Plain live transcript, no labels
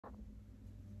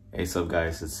Hey, so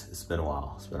guys, it's been a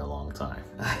while. It's been a long time.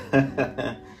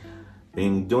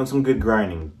 Been doing some good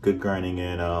grinding,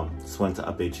 and just wanted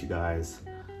to update you guys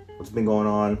what's been going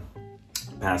on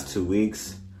past 2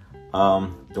 weeks.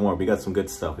 Don't worry, we got some good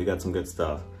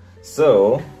stuff.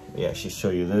 So yeah, I should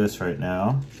show you this right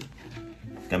now.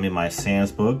 Got me my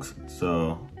SANS books,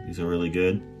 so these are really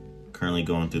good. Currently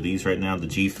going through these right now. The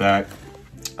GFAC,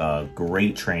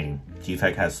 great training.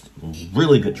 GFAC has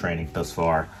really good training thus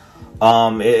far.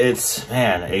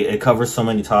 It covers so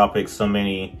many topics, so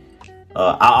many.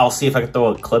 I'll see if I can throw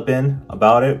a clip in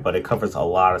about it, but it covers a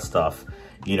lot of stuff.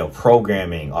 You know,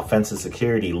 programming, offensive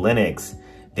security, Linux,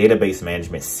 database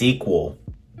management, SQL.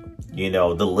 You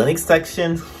know, the Linux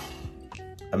section,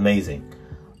 amazing.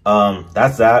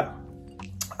 That's that.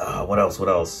 What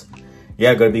else?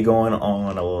 Yeah, gonna be going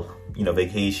on a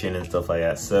vacation and stuff like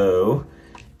that. So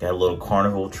got a little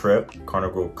carnival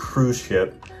cruise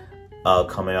ship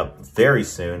coming up very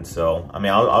soon. So I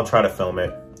mean, I'll try to film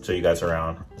it, show you guys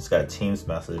around. Just got a Teams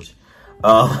message.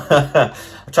 I'll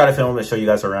try to film it, show you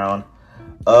guys around.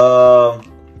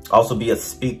 Also be a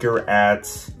speaker at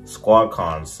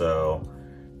SquadCon. So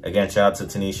again, shout out to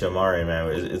Tanisha Amari, man.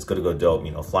 It's gonna go dope.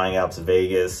 You know, flying out to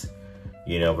Vegas.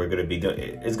 You know, we're gonna be doing.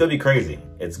 It's gonna be crazy.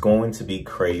 It's going to be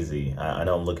crazy. I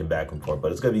know I'm looking back and forth,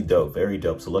 but it's gonna be dope, very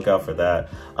dope. So look out for that.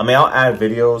 I mean, I'll add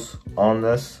videos on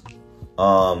this.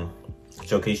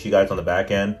 Showcase you guys on the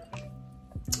back end.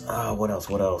 What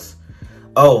else?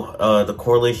 Oh, the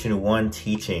correlation 1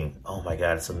 teaching. Oh my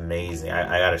god, it's amazing.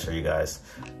 I gotta show you guys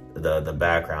the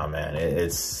background, man.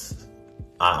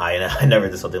 I never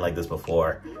did something like this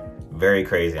before. Very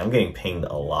crazy. I'm getting pinged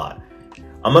a lot.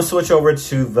 I'm gonna switch over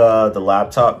to the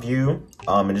laptop view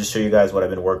and just show you guys what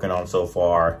I've been working on so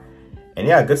far. And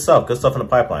yeah, good stuff in the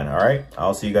pipeline. All right,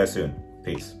 I'll see you guys soon.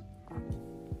 Peace.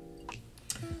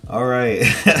 All right,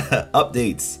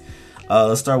 updates.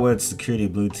 Let's start with Security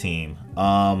Blue Team.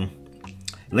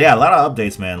 Yeah, a lot of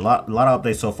updates, man. A lot of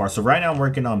updates so far. So right now I'm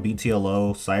working on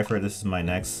BTLO Cypher. This is my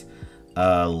next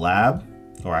lab,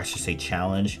 or I should say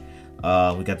challenge. We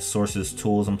got the sources,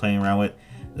 tools I'm playing around with.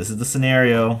 This is the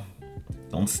scenario.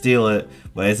 Don't steal it,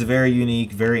 but it's a very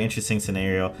unique, very interesting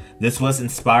scenario. This was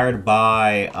inspired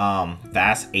by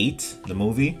Fast 8, the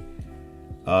movie.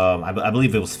 I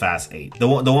believe it was Fast 8, the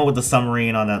one with the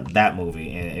submarine on that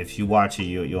movie. And if you watch it,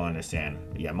 you'll understand.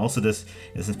 Yeah, most of this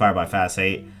is inspired by Fast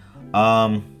 8.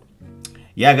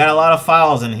 Yeah, I got a lot of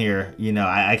files in here. You know,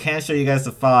 I can't show you guys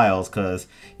the files because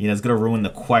you know it's gonna ruin the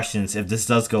questions if this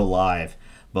does go live.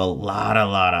 But a lot of,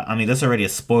 I mean, there's already a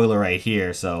spoiler right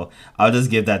here, so I'll just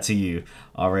give that to you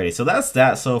already. So that's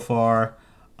that so far.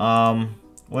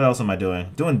 What else am I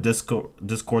doing? Doing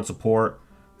Discord support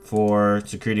for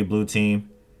Security Blue Team.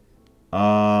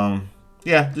 Yeah,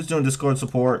 just doing Discord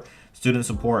support, student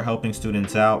support, helping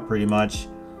students out pretty much.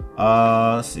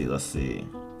 Let's see.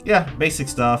 Yeah, basic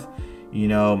stuff. You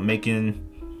know, making.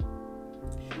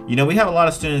 You know, we have a lot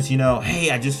of students. You know,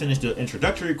 hey, I just finished the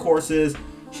introductory courses.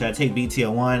 Should I take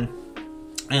BTL1?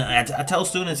 And I tell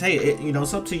students, hey, you know,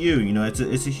 it's up to you. You know, it's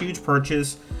a huge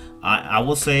purchase. I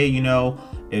will say, you know,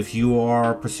 if you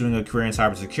are pursuing a career in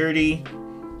cybersecurity,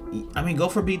 I mean, go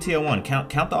for BTL1.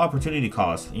 Count the opportunity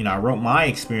cost. You know, I wrote my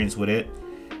experience with it.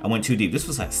 I went too deep. This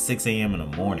was like 6 a.m. in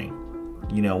the morning.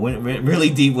 You know, went really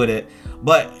deep with it.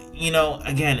 But, you know,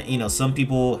 again, you know, some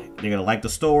people, they're going to like the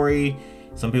story.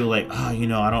 Some people are like, oh, you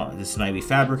know, this might be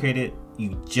fabricated.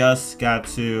 You just got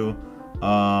to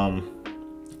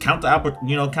count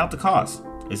the cost.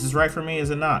 Is this right for me? Is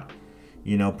it not?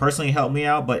 You know, personally help me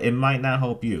out, but it might not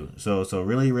help you. So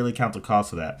really count the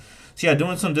cost of that. So yeah,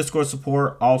 doing some Discord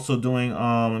support. Also doing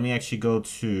let me actually go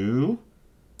to,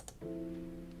 I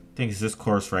think it's this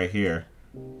course right here.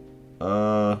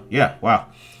 Yeah, wow.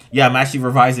 Yeah, I'm actually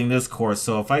revising this course.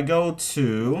 So if I go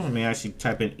to, let me actually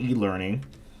type in e-learning.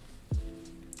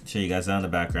 Show you guys that in the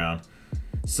background.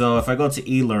 So if I go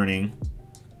to e-learning,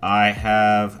 I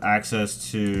have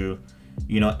access to,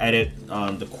 you know, edit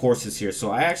the courses here.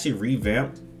 So I actually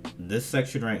revamped this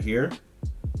section right here.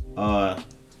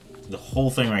 The whole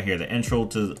thing right here, the intro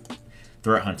to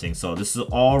threat hunting. So this is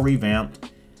all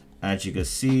revamped. As you can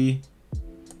see,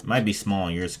 it might be small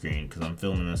on your screen because I'm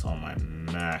filming this on my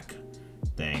Mac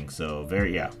thing. So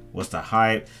what's the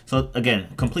hype? So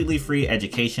again, completely free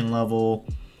education level,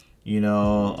 you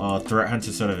know, threat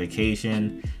hunter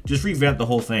certification. Just revamp the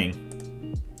whole thing.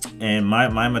 And my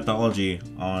methodology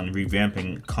on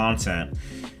revamping content,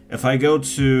 if I go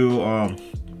to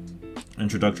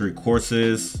introductory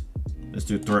courses, let's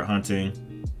do threat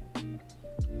hunting.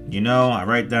 You know, I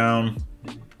write down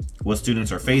what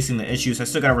students are facing, the issues. I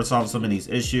still got to resolve some of these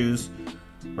issues,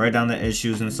 write down the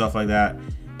issues and stuff like that.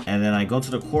 And then I go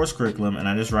to the course curriculum and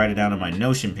I just write it down on my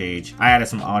Notion page. I added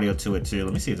some audio to it too.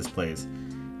 Let me see if this plays.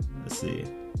 Let's see.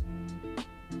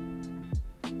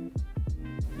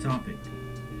 Topic: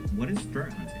 what is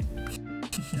threat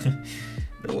hunting?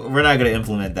 We're not going to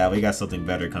implement that. We got something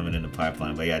better coming in the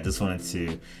pipeline. But yeah, just wanted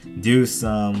to do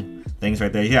some things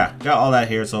right there. Yeah, got all that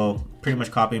here. So pretty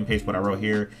much copy and paste what I wrote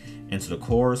here into the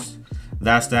course.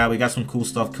 That's that. We got some cool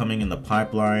stuff coming in the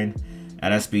pipeline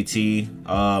at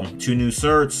SBT. 2 new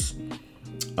certs.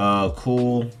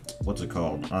 Cool. What's it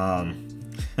called?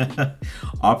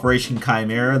 Operation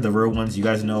Chimera. The real ones. You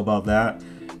guys know about that.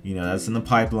 You know, that's in the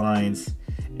pipelines.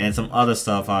 And some other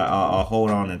stuff I'll hold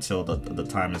on until the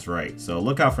time is right. So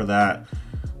look out for that.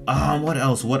 What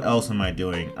else? What else am I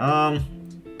doing?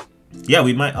 Yeah,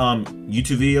 we might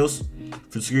YouTube videos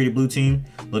for the Security Blue Team.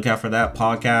 Look out for that.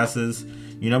 Podcasts.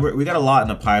 You know, we got a lot in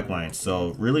the pipeline,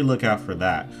 so really look out for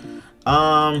that.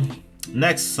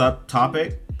 Next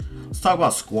subtopic. Let's talk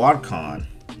about SquadCon.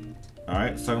 All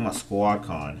right, let's talk about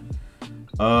SquadCon.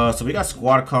 So we got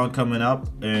SquadCon coming up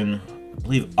in, I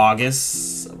believe, around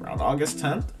August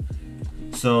 10th.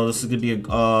 So this is gonna be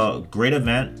a great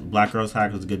event. Black Girls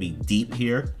Hack is gonna be deep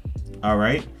here. All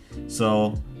right.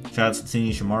 So shout out to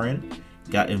Tini Shamarian.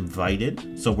 Got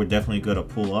invited, so we're definitely gonna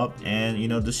pull up and, you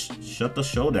know, just shut the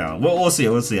show down. We'll see.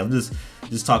 We'll see. I'm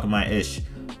just talking my ish.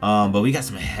 But we got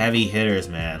some heavy hitters,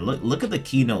 man. Look at the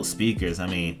keynote speakers. I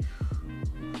mean,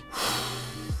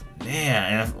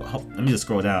 man. Let me just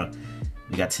scroll down.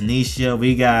 We got Tanisha.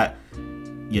 We got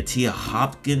Yatia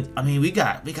Hopkins. I mean, we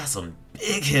got some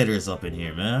big hitters up in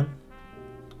here, man.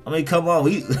 I mean, come on,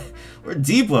 we're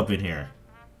deep up in here.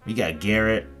 We got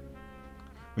Garrett.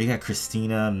 We got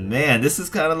Christina. Man, this is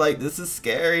kind of like, this is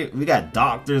scary. We got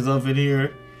doctors up in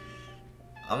here.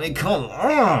 I mean, come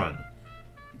on.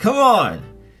 Come on.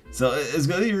 So it's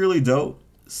gonna be really dope.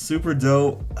 Super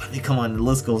dope. I mean, come on, the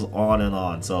list goes on and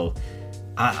on. So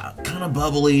I kind of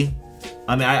bubbly.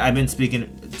 I mean, I've been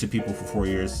speaking to people for 4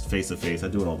 years, face to face. I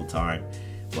do it all the time.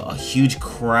 But a huge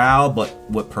crowd, but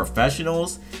with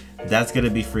professionals, that's gonna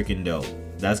be freaking dope.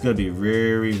 That's gonna be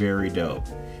very, very dope.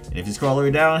 And if you scroll all the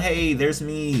way down, hey, there's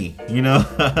me. You know,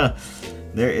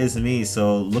 there is me.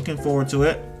 So looking forward to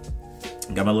it.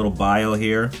 Got my little bio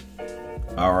here.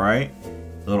 All right,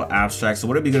 a little abstract. So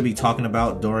what are we gonna be talking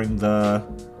about during the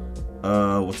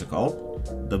what's it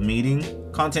called? The meeting,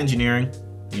 content engineering.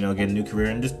 You know, get a new career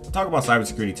and just talk about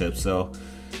cybersecurity tips. So,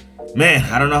 man,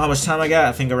 I don't know how much time I got.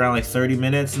 I think around like 30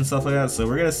 minutes and stuff like that. So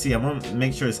we're gonna see. I'm gonna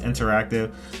make sure it's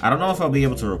interactive. I don't know if I'll be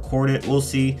able to record it. We'll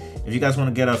see. If you guys want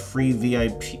to get a free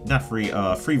VIP, not free,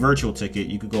 free virtual ticket,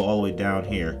 you could go all the way down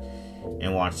here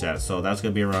and watch that. So that's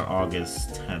gonna be around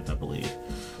August 10th, I believe.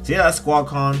 So yeah, that's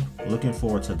SquadCon. Looking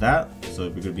forward to that. So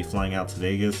we're gonna be flying out to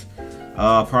Vegas.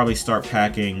 Probably start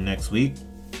packing next week.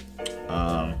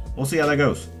 We'll see how that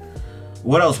goes.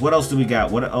 What else? What else do we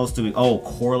got? What else do we? Oh,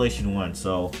 Correlation 1.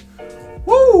 So,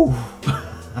 woo!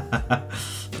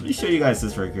 Let me show you guys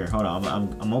this right here. Hold on.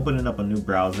 I'm opening up a new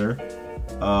browser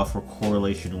for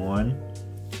Correlation 1.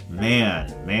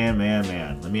 Man.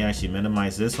 Let me actually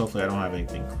minimize this. Hopefully, I don't have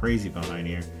anything crazy behind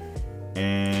here.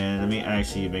 And let me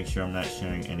actually make sure I'm not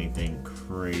sharing anything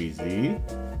crazy.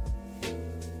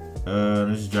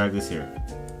 Let's just drag this here.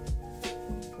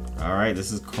 All right,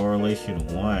 this is Correlation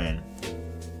 1.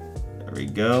 There we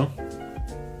go.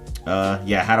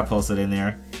 Yeah, I had to post it in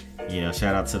there. You know,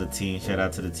 shout out to the team. Shout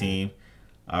out to the team.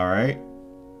 All right.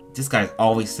 This guy's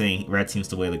always saying red team's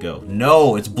the way to go.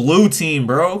 No, it's blue team,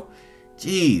 bro.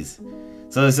 Jeez.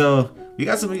 So we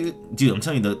got some, dude, I'm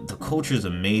telling you, the culture is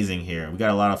amazing here. We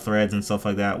got a lot of threads and stuff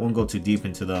like that. Won't go too deep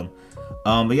into them.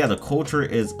 But yeah, the culture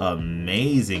is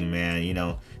amazing, man. You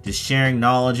know, just sharing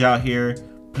knowledge out here,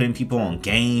 putting people on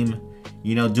game,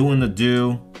 you know, doing the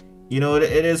do. You know, it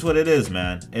is what it is,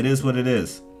 man. It is what it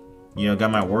is. You know, got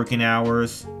my working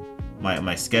hours,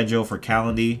 my schedule for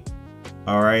Calendly.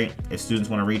 All right. If students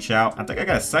want to reach out, I think I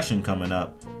got a session coming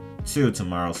up too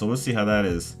tomorrow. So we'll see how that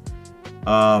is.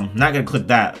 Not going to click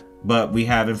that, but we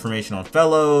have information on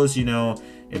fellows, you know,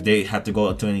 if they have to go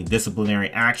into any disciplinary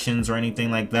actions or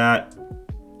anything like that.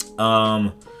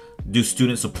 Do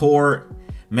student support.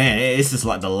 Man, it's just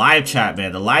like the live chat,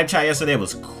 man. The live chat yesterday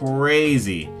was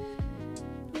crazy.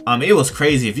 It was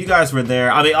crazy. If you guys were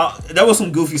there, I mean, there was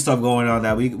some goofy stuff going on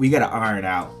that we got to iron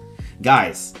out.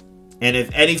 Guys, and if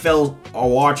any fellows are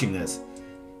watching this,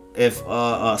 if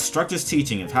Structure's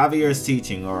teaching, if Javier is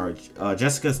teaching, or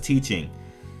Jessica's teaching,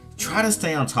 try to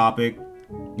stay on topic.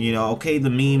 You know, okay, the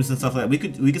memes and stuff like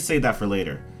that, we could save that for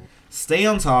later. Stay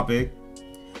on topic.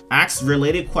 Ask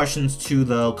related questions to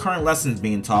the current lessons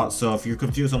being taught. So if you're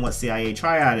confused on what CIA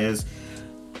Triad is,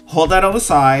 hold that on the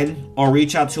side, or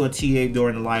reach out to a TA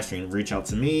during the live stream. Reach out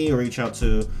to me or reach out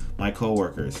to my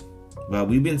coworkers. But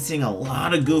we've been seeing a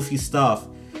lot of goofy stuff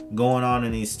going on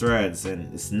in these threads,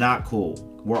 and it's not cool.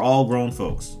 We're all grown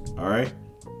folks, all right?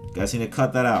 You guys need to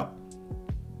cut that out.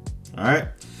 All right,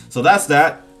 so that's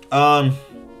that.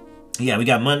 Yeah, we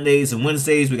got Mondays and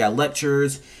Wednesdays, we got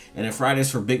lectures, and then Fridays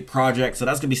for big projects. So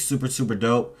that's gonna be super, super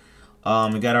dope.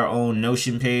 We got our own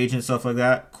Notion page and stuff like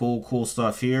that. Cool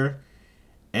stuff here.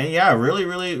 And yeah,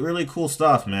 really cool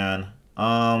stuff, man.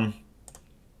 I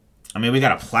mean, we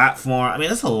got a platform. I mean,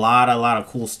 there's a lot of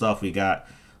cool stuff we got.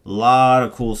 A lot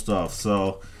of cool stuff.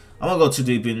 So I won't go too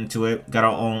deep into it. Got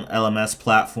our own LMS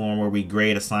platform where we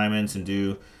grade assignments and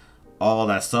do all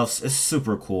that stuff. It's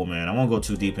super cool, man. I won't go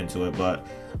too deep into it, but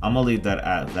I'm gonna leave that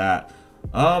at that.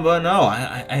 But no,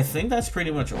 I think that's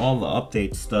pretty much all the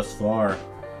updates thus far.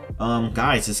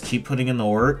 Guys, just keep putting in the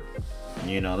work.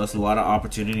 You know, there's a lot of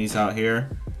opportunities out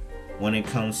here when it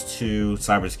comes to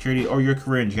cybersecurity or your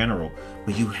career in general,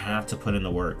 but you have to put in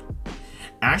the work.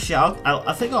 Actually,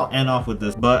 I think I'll end off with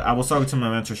this, but I was talking to my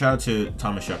mentor. Shout out to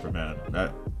Thomas Shepard, man.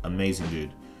 That amazing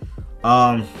dude.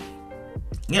 Yeah,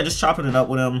 just chopping it up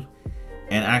with him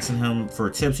and asking him for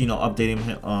tips, you know, updating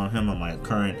him on my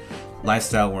current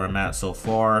lifestyle where I'm at so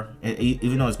far.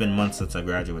 Even though it's been months since I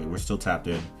graduated, we're still tapped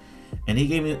in. And he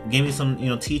gave me some, you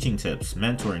know, teaching tips,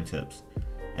 mentoring tips.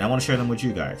 And I want to share them with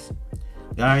you guys.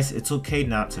 Guys, it's okay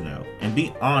not to know. And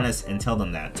be honest and tell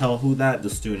them that. Tell who that? The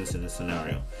students in this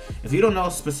scenario. If you don't know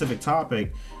a specific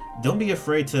topic, don't be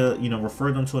afraid to, you know,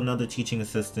 refer them to another teaching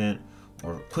assistant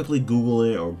or quickly Google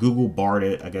it or Google Bard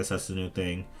it. I guess that's the new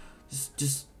thing.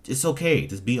 Just it's okay.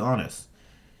 Just be honest.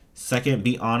 Second,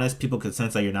 be honest. People can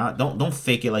sense that you're not. Don't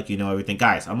fake it like you know everything.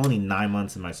 Guys, I'm only 9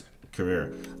 months in my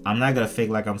career. I'm not gonna fake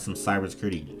like I'm some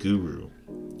cybersecurity guru.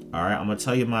 All right, I'm gonna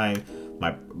tell you my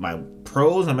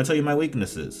pros. I'm gonna tell you my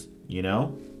weaknesses. You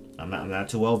know, I'm not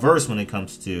too well versed when it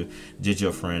comes to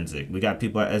digital forensic. We got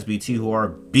people at SBT who are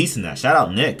beasts in that. Shout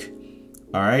out Nick.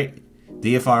 All right,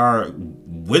 DFIR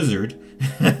wizard.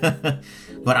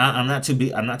 But I'm not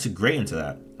too great into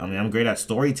that. I mean, I'm great at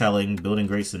storytelling, building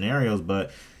great scenarios,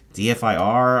 but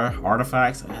DFIR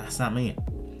artifacts, that's not me.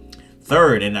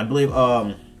 Third, and I believe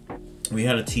we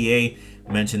had a TA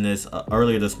mention this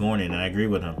earlier this morning, and I agree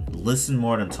with him. Listen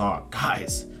more than talk.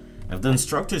 Guys, if the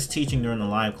instructor's teaching during the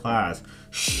live class,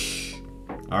 shh.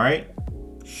 All right?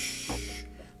 Shh.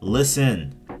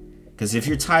 Listen. Because if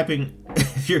you're typing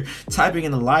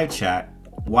in the live chat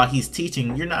while he's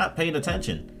teaching, you're not paying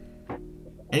attention.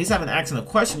 And he's having asking a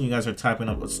question, you guys are typing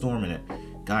up a storm in it.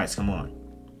 Guys, come on.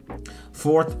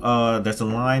 Fourth, there's a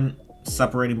line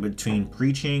separating between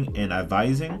preaching and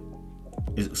advising.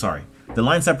 The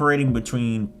line separating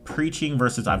between preaching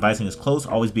versus advising is close.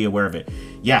 Always be aware of it.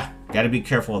 Yeah, gotta be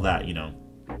careful of that, you know.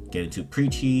 Getting too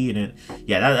preachy and it,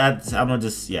 yeah, that's I'm gonna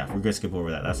just, yeah, we're gonna skip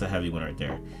over that. That's a heavy one right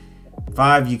there.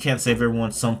 5, you can't save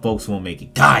everyone. Some folks won't make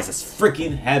it. Guys, it's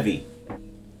freaking heavy.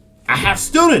 I have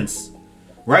students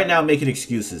right now making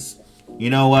excuses. You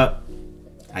know what?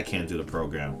 I can't do the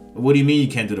program. What do you mean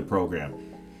you can't do the program?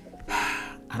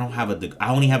 I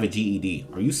only have a GED.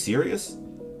 Are you serious?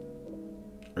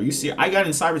 Are you serious? I got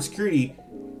in cybersecurity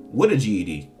with a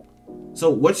GED. So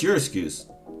what's your excuse?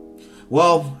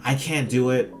 Well, I can't do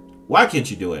it. Why can't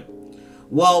you do it?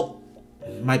 Well,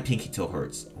 my pinky toe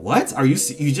hurts. What? Are you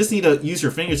just need to use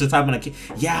your fingers to type on a key?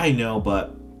 Yeah, I know,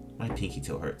 but my pinky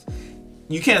toe hurts.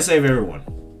 You can't save everyone.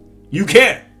 You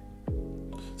can't.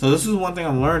 So this is one thing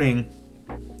I'm learning,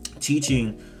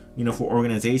 teaching, you know, for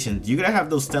organizations. You gotta have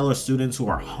those stellar students who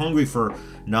are hungry for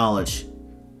knowledge.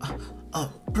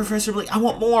 Professor Blake, I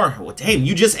want more. Well, damn,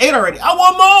 you just ate already. I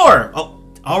want more. Oh,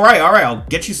 all right, I'll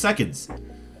get you seconds. And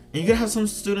you gotta have some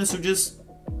students who just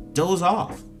doze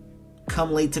off,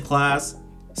 come late to class,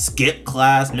 skip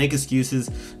class, make excuses.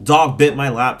 Dog bit my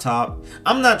laptop.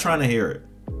 I'm not trying to hear it.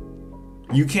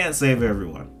 You can't save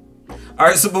everyone. All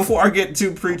right, so before I get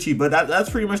too preachy, but that's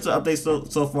pretty much the update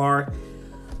so far.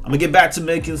 I'm gonna get back to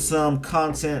making some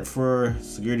content for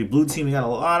Security Blue Team. We got a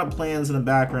lot of plans in the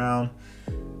background.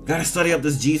 Gotta study up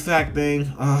this GFAC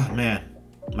thing. Oh man,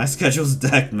 my schedule's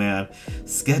decked, man.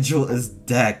 Schedule is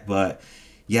decked, but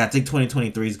yeah, I think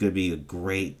 2023 is gonna be a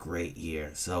great year.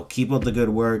 So keep up the good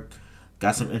work.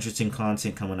 Got some interesting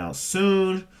content coming out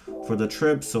soon for the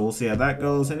trip, so we'll see how that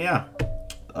goes. And yeah,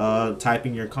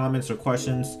 typing your comments or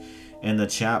questions in the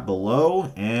chat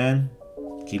below, and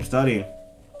keep studying.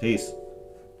 Peace.